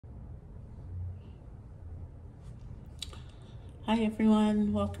Hi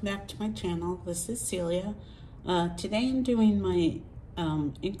everyone, welcome back to my channel. This is Celia. Today I'm doing my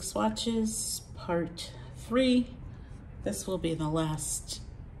ink swatches part 3. This will be the last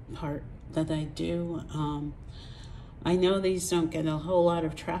part that I do. I know these don't get a whole lot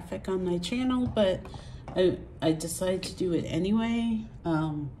of traffic on my channel, but I decided to do it anyway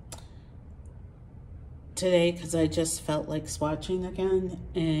today because I just felt like swatching again,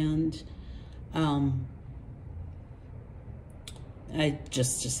 and I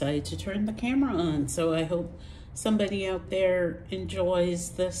just decided to turn the camera on. So I hope somebody out there enjoys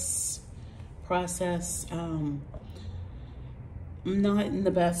this process. I'm not in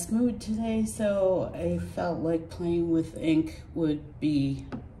the best mood today, so I felt like playing with ink would be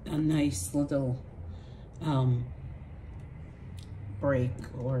a nice little break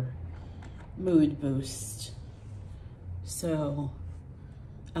or mood boost. So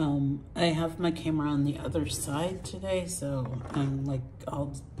I have my camera on the other side today, so I'm like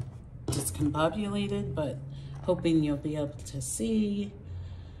all discombobulated, but hoping you'll be able to see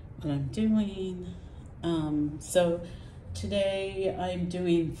what I'm doing. So today I'm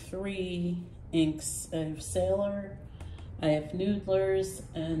doing 3 inks. I have Sailor, I have Noodlers,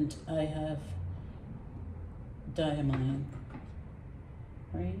 and I have Diamond,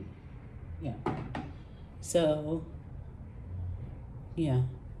 right? Yeah. So, yeah.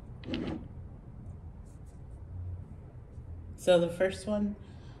 So the first one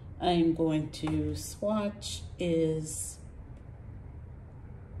I'm going to swatch is,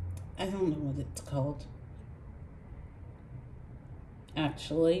 I don't know what it's called.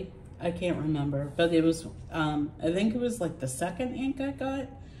 Actually, I can't remember, but it was, I think it was like the second ink I got.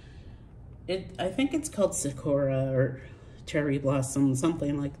 I think it's called Sakura or Cherry Blossom,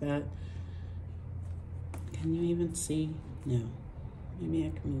 something like that. Can you even see? No. Maybe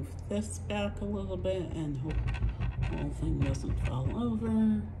I can move this back a little bit and hope the whole thing doesn't fall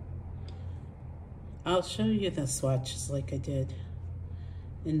over. I'll show you the swatches like I did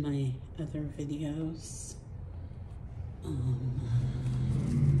in my other videos.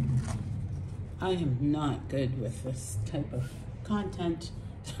 I am not good with this type of content.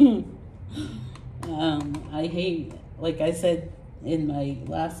 I hate, like I said in my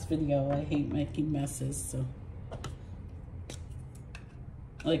last video, I hate making messes, so.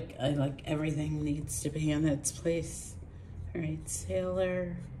 Like, I like everything needs to be in its place. All right,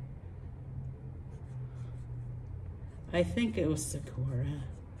 Sailor. I think it was Sakura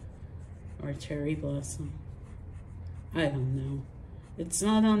or Cherry Blossom. I don't know. It's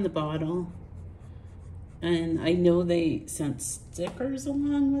not on the bottle. And I know they sent stickers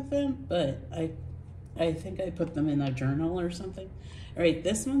along with them, but I think I put them in a journal or something. All right,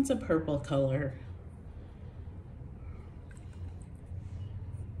 this one's a purple color.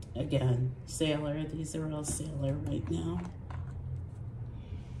 Again, Sailor. These are all Sailor right now.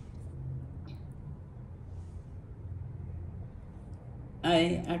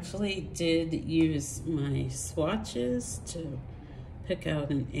 I actually did use my swatches to pick out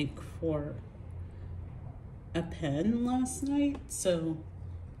an ink for a pen last night, so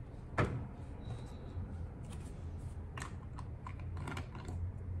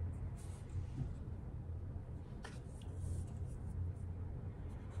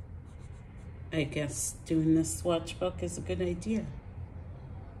I guess doing this swatch book is a good idea.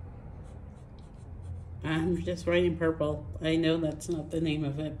 I'm just writing purple. I know that's not the name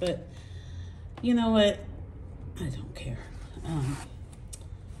of it, but you know what? I don't care.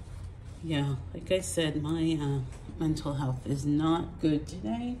 Yeah, like I said, my mental health is not good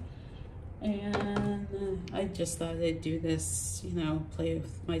today, and I just thought I'd do this, you know, play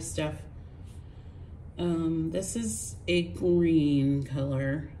with my stuff. This is a green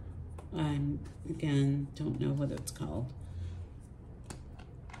color. Again, don't know what it's called.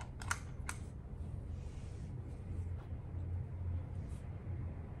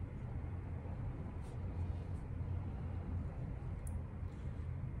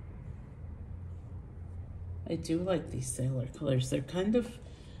 I do like these Sailor colors. They're kind of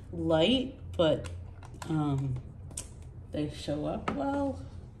light, but they show up well.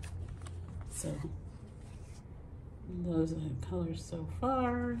 So those are the colors so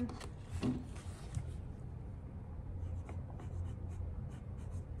far.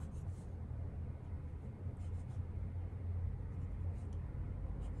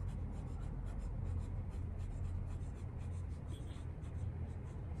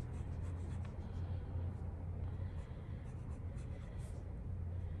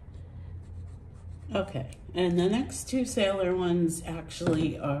 Okay, and the next 2 Sailor ones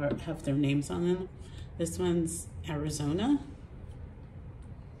actually have their names on them. This one's Arizona,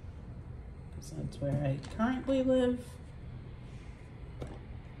 because that's where I currently live.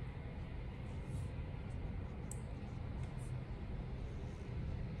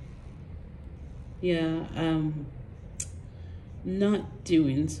 Yeah, not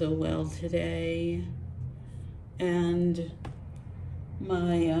doing so well today. And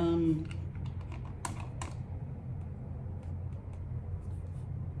my,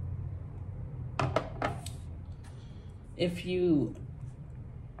 if you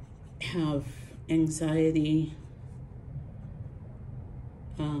have anxiety,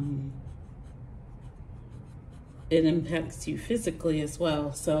 it impacts you physically as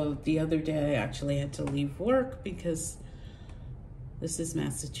well. So the other day I actually had to leave work because this is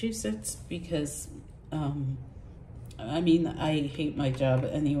Massachusetts, because I mean, I hate my job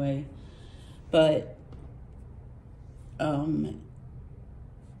anyway, but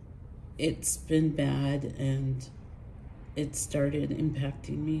it's been bad, and it started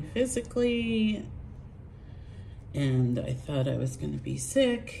impacting me physically, and I thought I was going to be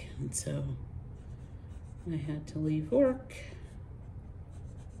sick, and so I had to leave work.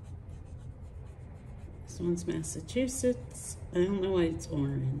 This one's Massachusetts. I don't know why it's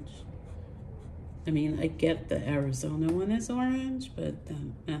orange. I mean, I get the Arizona one is orange, but the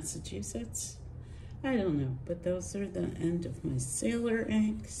Massachusetts, I don't know. But those are the end of my Sailor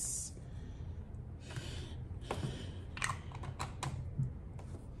inks.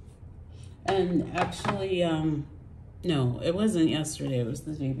 And actually, no, it wasn't yesterday. It was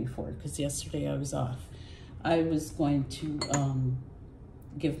the day before, because yesterday I was off. I was going to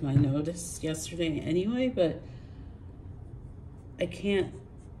give my notice yesterday anyway, but I can't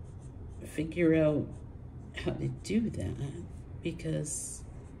figure out how to do that because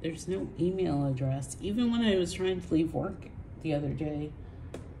there's no email address. Even when I was trying to leave work the other day,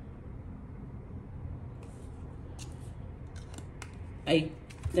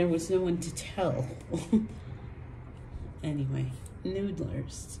 there was no one to tell. Anyway,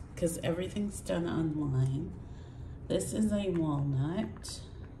 Noodlers, because everything's done online. This is a walnut.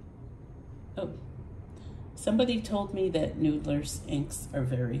 Oh, somebody told me that Noodlers inks are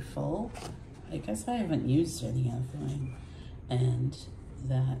very full. I guess I haven't used any of mine, and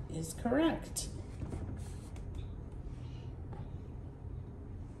that is correct.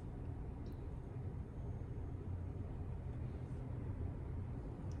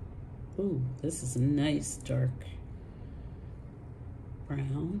 Ooh, this is a nice dark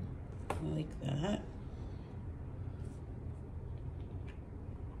brown. I like that.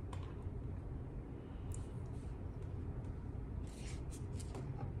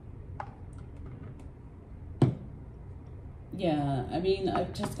 Yeah, I mean,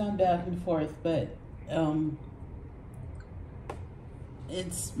 I've just gone back and forth, but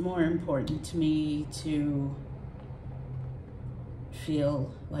it's more important to me to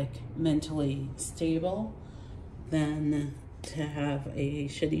feel like mentally stable than to have a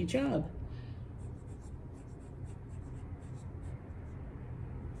shitty job.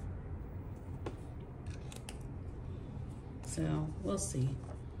 So we'll see.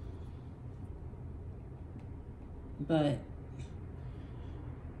 But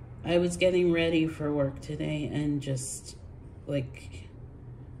I was getting ready for work today, and just like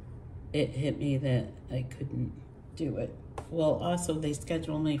it hit me that I couldn't do it. Well, also they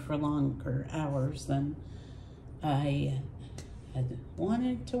scheduled me for longer hours than I had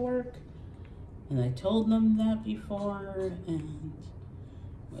wanted to work, and I told them that before, and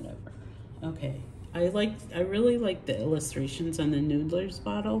whatever. Okay, I really like the illustrations on the Noodlers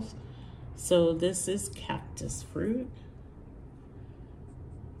bottles. So this is cactus fruit.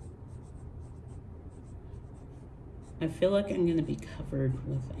 I feel like I'm gonna be covered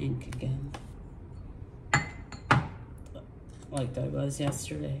with ink again, like I was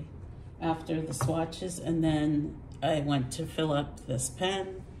yesterday after the swatches. And then I went to fill up this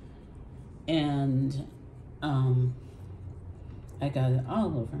pen, and I got it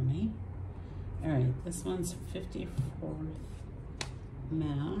all over me. All right, this one's 54th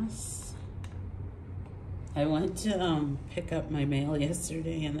Mass. I went to pick up my mail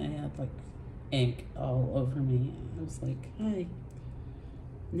yesterday, and I had like ink all over me. I was like, hi,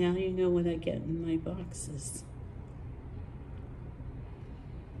 now you know what I get in my boxes.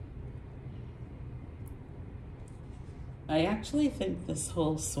 I actually think this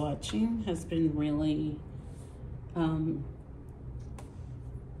whole swatching has been really,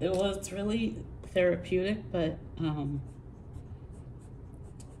 it's really therapeutic, but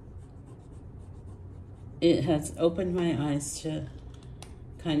it has opened my eyes to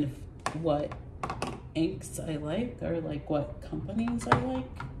kind of what inks I like, or like what companies I like.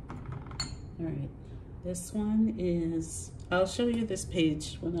 All right, this one is, I'll show you this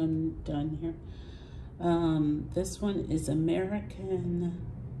page when I'm done here. This one is American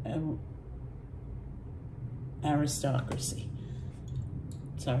Aristocracy.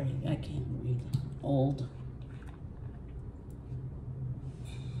 Sorry, I can't read. old.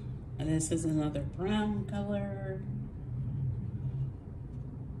 And this is another brown color.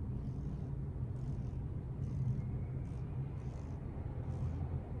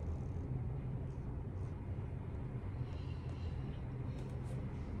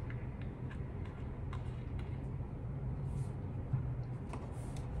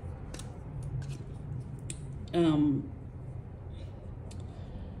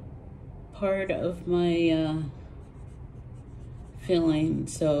 Part of my feeling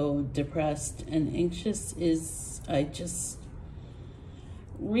so depressed and anxious is I just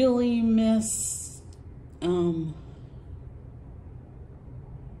really miss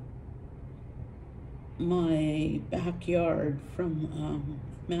my backyard from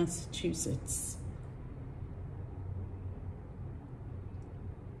Massachusetts.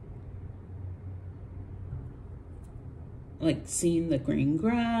 Like seeing the green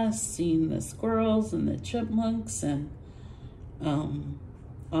grass, seeing the squirrels and the chipmunks and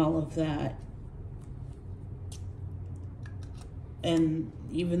all of that. And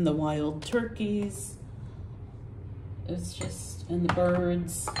even the wild turkeys. It's just, and the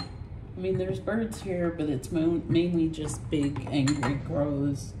birds. I mean, there's birds here, but it's mainly just big, angry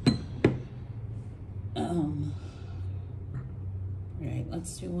crows. All right,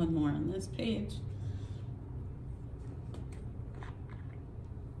 let's do one more on this page.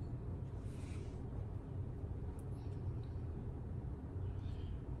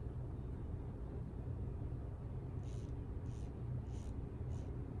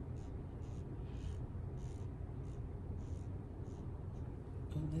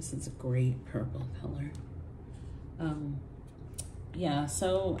 This is a great purple color. Yeah,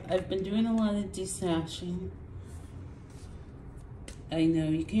 so I've been doing a lot of destashing. I know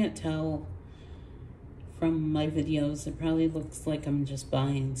you can't tell from my videos. It probably looks like I'm just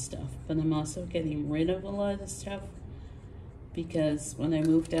buying stuff, but I'm also getting rid of a lot of stuff because when I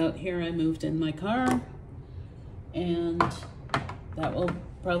moved out here, I moved in my car, and that will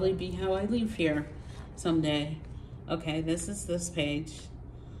probably be how I leave here someday. Okay, this is this page.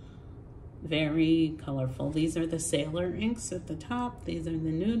 Very colorful. These are the Sailor inks at the top. These are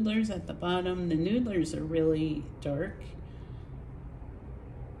the Noodlers at the bottom. The Noodlers are really dark.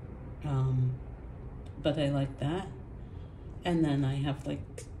 But I like that. And then I have like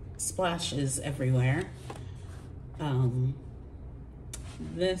splashes everywhere.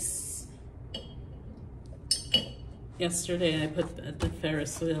 This, yesterday I put the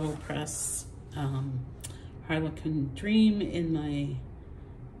Ferris wheel press Harlequin Dream in my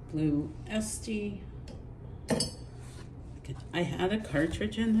blue Esty. I had a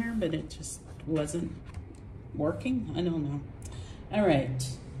cartridge in there, but it just wasn't working. I don't know. All right,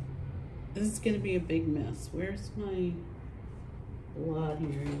 this is gonna be a big mess. Where's my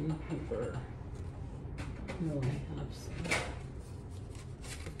blotting paper? No, I have some.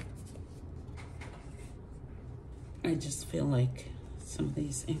 I just feel like some of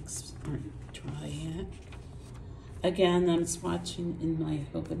these inks aren't dry yet. Again, I'm swatching in my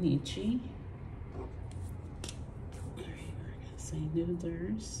Hobonichi. All right, we're gonna say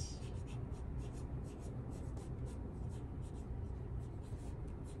Noodlers.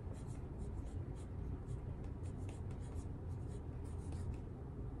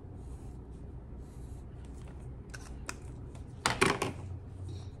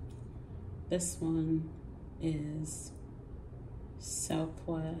 This one is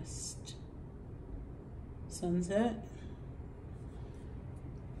Southwest Sunset.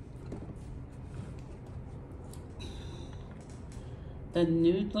 The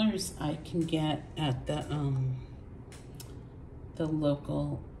Noodlers I can get at the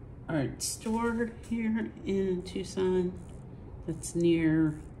local art store here in Tucson that's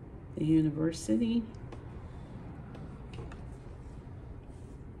near the university.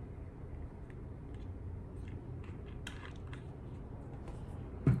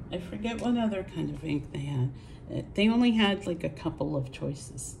 I forget what other kind of ink they had. They only had like a couple of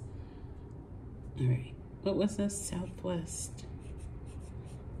choices. All right, what was this? Southwest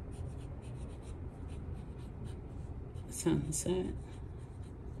Sunset.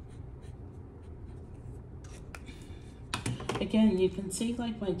 Again, you can see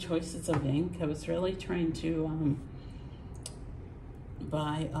like my choices of ink. I was really trying to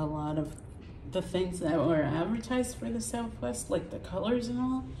buy a lot of the things that were advertised for the Southwest, like the colors and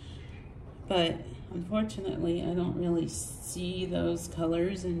all, but unfortunately I don't really see those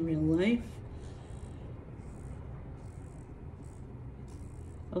colors in real life.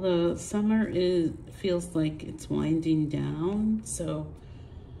 Although summer feels like it's winding down, so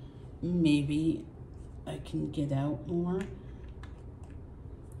maybe I can get out more.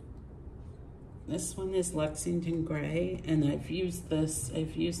 This one is Lexington Gray, and I've used a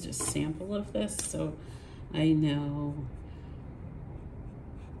sample of this, so I know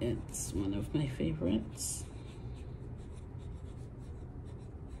it's one of my favorites.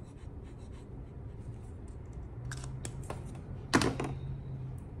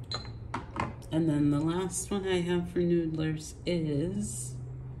 And then the last one I have for noodlers is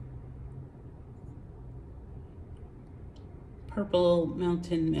Purple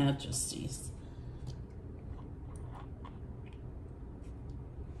Mountain Majesties.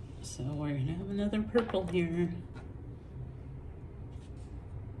 So we're gonna have another purple here.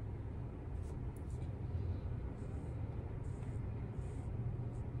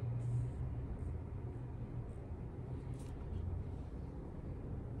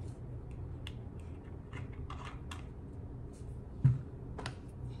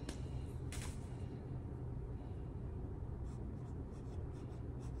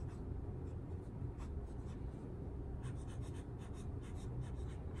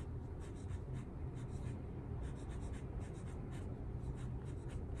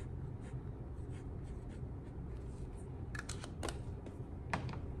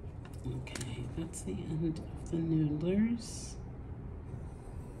 Okay, that's the end of the noodlers.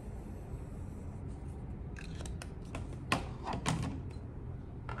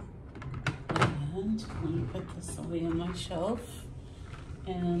 And let me put this away on my shelf,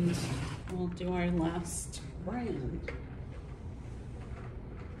 and we'll do our last brand.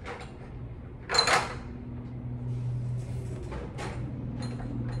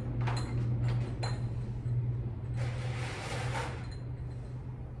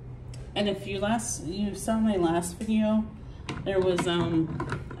 And if you saw my last video, there was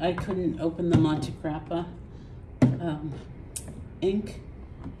I couldn't open the Monte Grappa ink,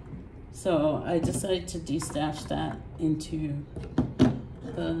 so I decided to destash that into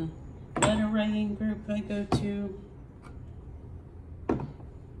the letter writing group I go to.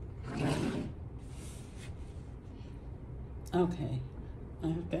 Okay,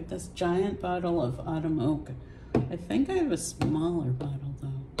 I've got this giant bottle of Autumn Oak. I think I have a smaller bottle though.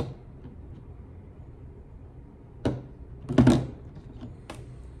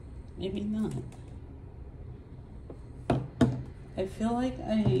 Maybe not. I feel like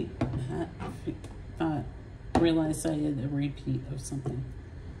I realized I had a repeat of something.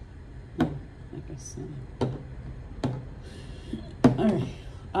 Yeah, I guess so. Alright,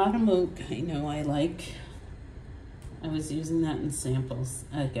 Autumn Oak, I know I like. I was using that in samples.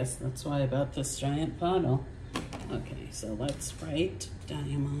 I guess that's why I bought this giant bottle. Okay, so let's write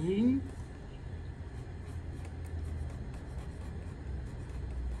Diamine.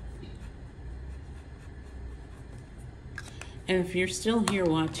 And if you're still here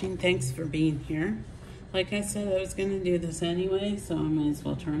watching, thanks for being here. Like I said, I was going to do this anyway, so I might as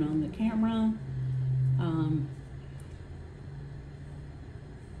well turn on the camera. I'm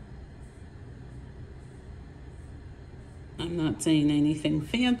not saying anything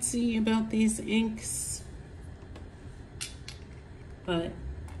fancy about these inks, but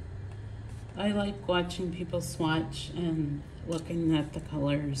I like watching people swatch and looking at the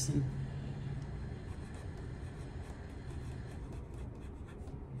colors. And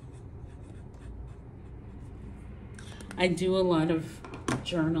I do a lot of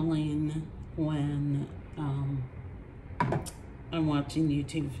journaling when I'm watching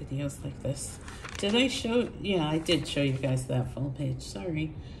YouTube videos like this. Did I show? Yeah, I did show you guys that full page.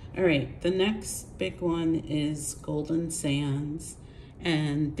 Sorry. All right, the next big one is Golden Sands.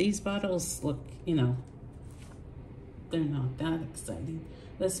 And these bottles look, you know, they're not that exciting.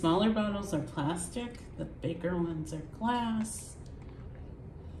 The smaller bottles are plastic. The bigger ones are glass.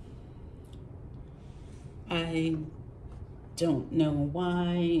 I don't know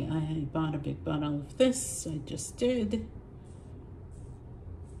why I bought a big bottle of this. I just did.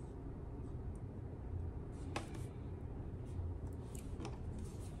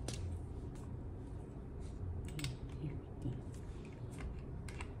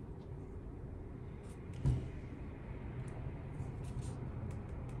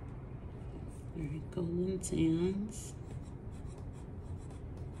 All right, Golden Sands.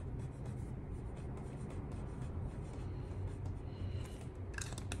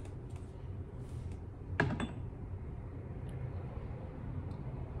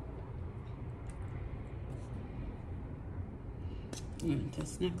 All right,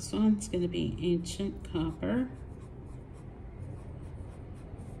 this next one's going to be Ancient Copper.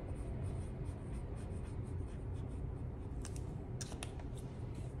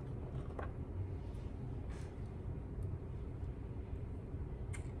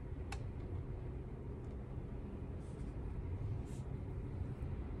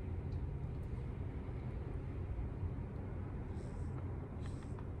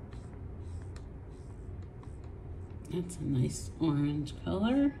 That's a nice orange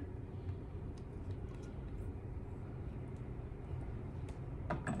color.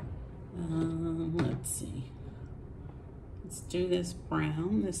 Let's see. Let's do this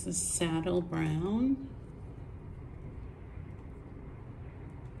brown. This is saddle brown.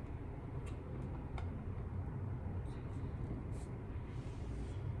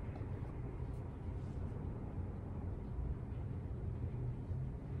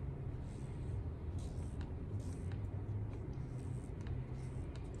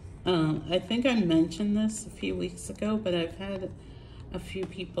 I think I mentioned this a few weeks ago, but I've had a few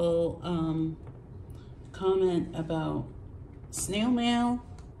people comment about snail mail,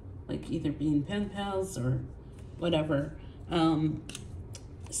 like either being pen pals or whatever.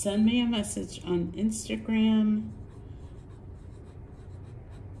 Send me a message on Instagram.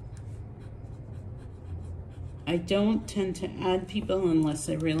 I don't tend to add people unless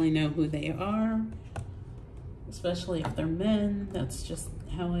I really know who they are, especially if they're men. That's just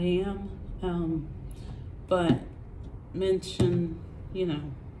how I am. But mention, you know,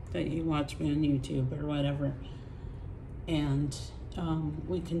 that you watch me on YouTube or whatever, and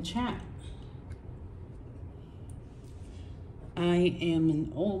we can chat. I am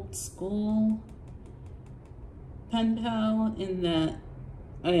an old school pen pal in that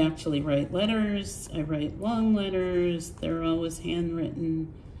I actually write letters. I write long letters. They're always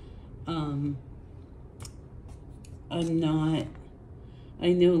handwritten. I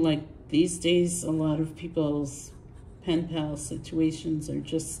know, like, these days, a lot of people's pen pal situations are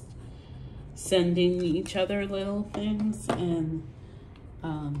just sending each other little things and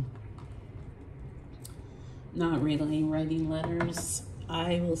not really writing letters.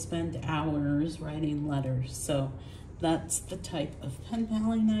 I will spend hours writing letters, so that's the type of pen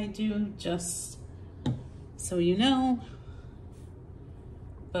paling I do, just so you know.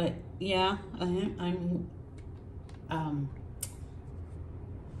 But yeah, I'm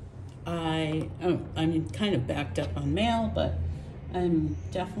kind of backed up on mail, but I'm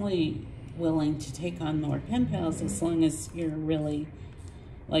definitely willing to take on more pen pals as long as you're really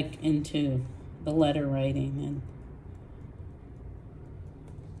like into the letter writing.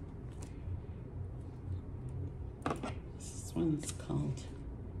 And this one's called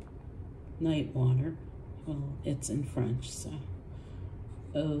Night Water. Well, it's in French, so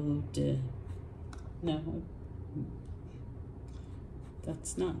no,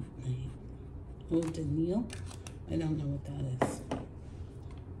 that's not night. Eau de Nil? I don't know what that is.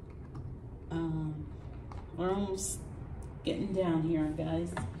 We're almost getting down here,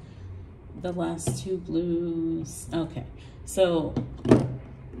 guys. The last two blues. Okay, so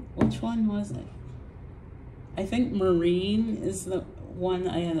which one was it? I think Marine is the one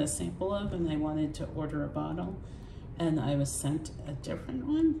I had a sample of, and I wanted to order a bottle, and I was sent a different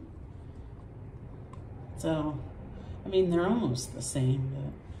one. So, I mean, they're almost the same,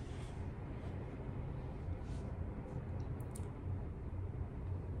 but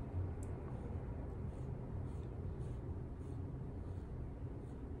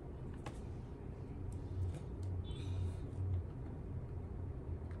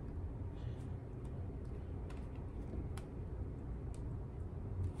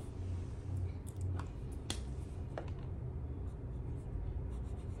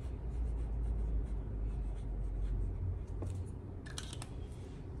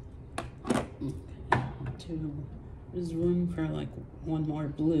there's room for like one more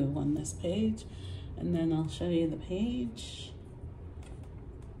blue on this page, and then I'll show you the page.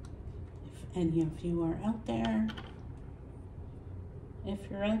 If any of you are out there, if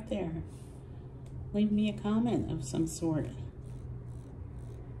you're out there, leave me a comment of some sort.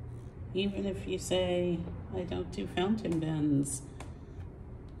 Even if you say, I don't do fountain pens.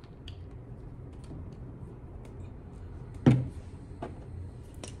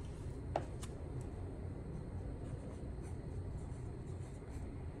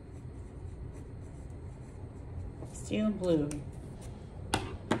 Steel blue.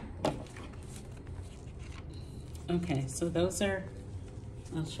 Okay, so those are,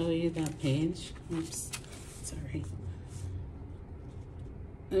 I'll show you that page. Oops, sorry.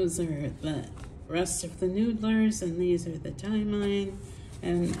 Those are the rest of the Noodlers, and these are the Diamine.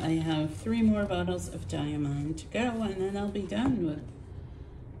 And I have 3 more bottles of Diamine to go, and then I'll be done with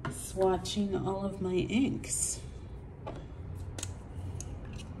swatching all of my inks.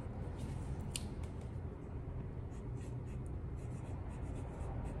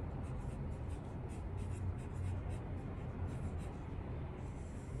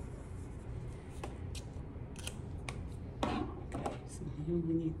 We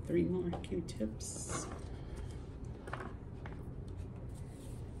only need 3 more Q-tips.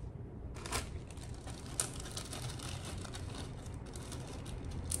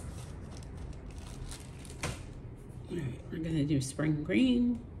 do spring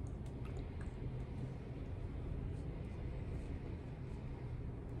green.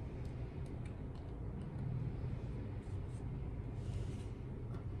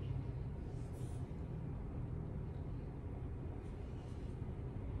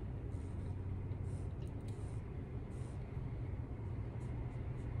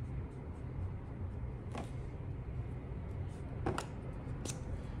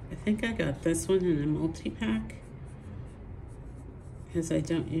 I think I got this one in a multi-pack because I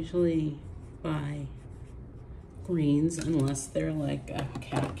don't usually buy greens unless they're like a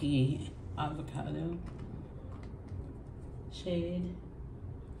khaki avocado shade.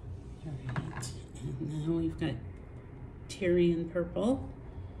 All right, and now we've got Tyrian purple.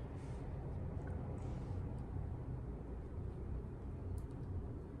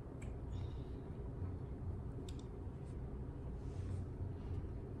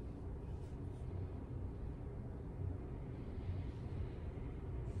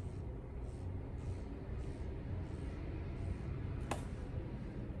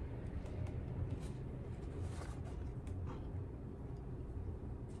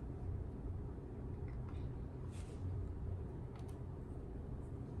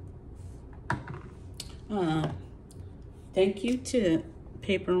 Thank you to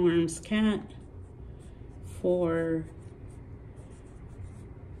Paperworm's Cat for,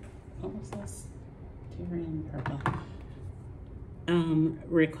 what was this? Tyrian purple.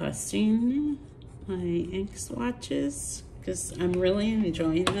 Requesting my ink swatches because I'm really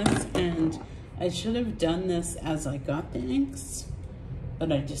enjoying this, and I should have done this as I got the inks,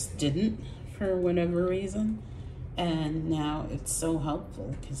 but I just didn't for whatever reason. And now it's so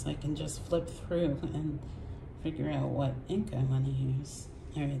helpful because I can just flip through and figure out what ink I want to use.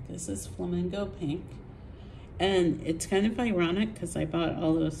 All right, this is Flamingo Pink. And it's kind of ironic because I bought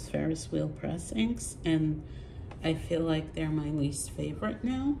all those Ferris wheel press inks and I feel like they're my least favorite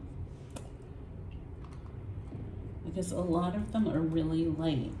now, because a lot of them are really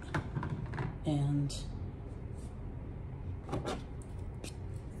light. And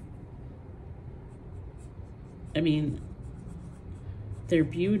I mean, they're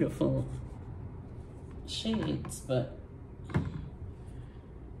beautiful shades, but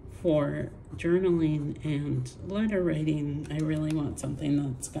for journaling and letter writing, I really want something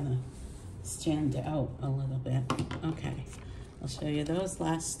that's gonna stand out a little bit. Okay, I'll show you those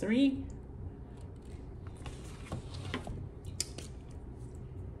last three.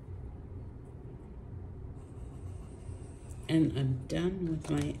 And I'm done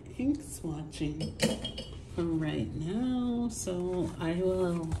with my ink swatching for right now, so I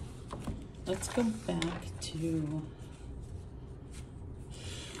will, let's go back to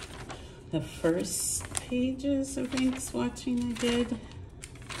the first pages of ink swatching I did.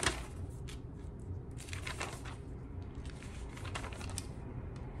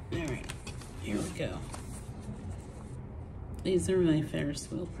 All right, here we go. These are my Ferris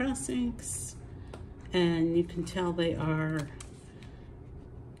wheel press inks, and you can tell they are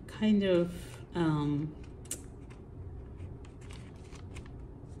kind of,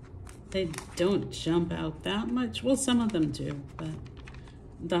 they don't jump out that much. Well, some of them do, but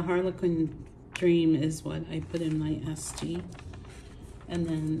the Harlequin Dream is what I put in my ST. And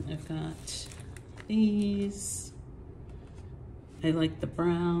then I've got these. I like the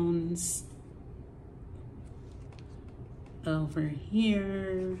browns over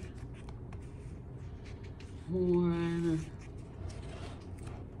here. More.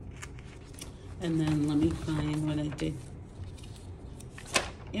 And then let me find what I did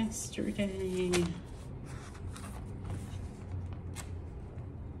yesterday.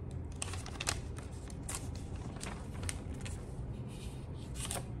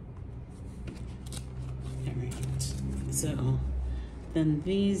 All right, so then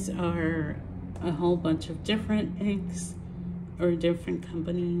these are a whole bunch of different inks or different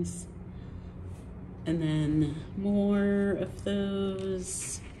companies. And then more of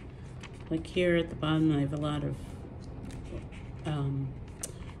those. Like here at the bottom, I have a lot of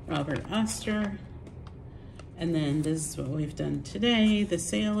Robert Oster. And then this is what we've done today, the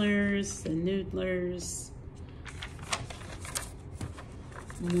Sailors, the Noodlers,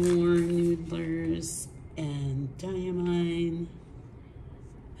 more Noodlers, and Diamine,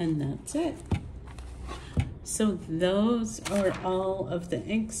 and that's it. So those are all of the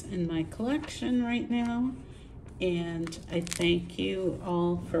inks in my collection right now, and I thank you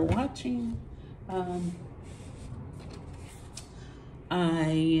all for watching.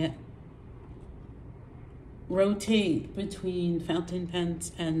 I rotate between fountain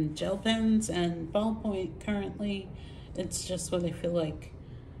pens and gel pens and ballpoint currently. It's just what I feel like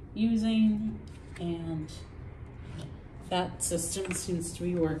using, and that system seems to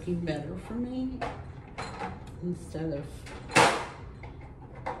be working better for me instead of,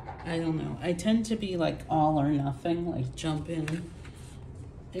 I don't know. I tend to be like all or nothing, like jump in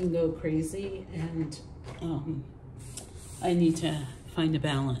and go crazy, and I need to find a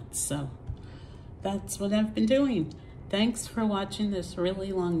balance. So that's what I've been doing. Thanks for watching this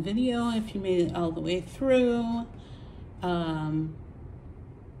really long video. If you made it all the way through, I'm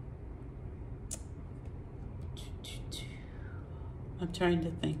trying to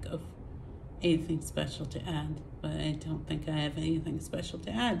think of anything special to add, but I don't think I have anything special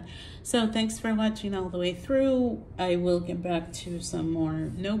to add. So thanks for watching all the way through. I will get back to some more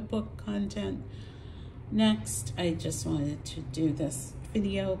notebook content next. I just wanted to do this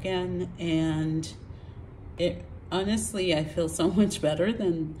video again, and it honestly, I feel so much better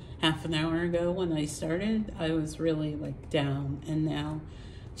than half an hour ago when I started. I was really like down, and now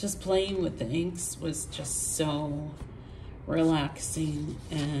just playing with the inks was just so relaxing,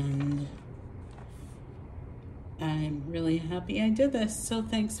 and I'm really happy I did this. So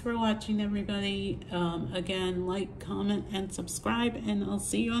thanks for watching, everybody. Again, like, comment, and subscribe, and I'll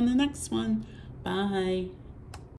see you on the next one. Bye.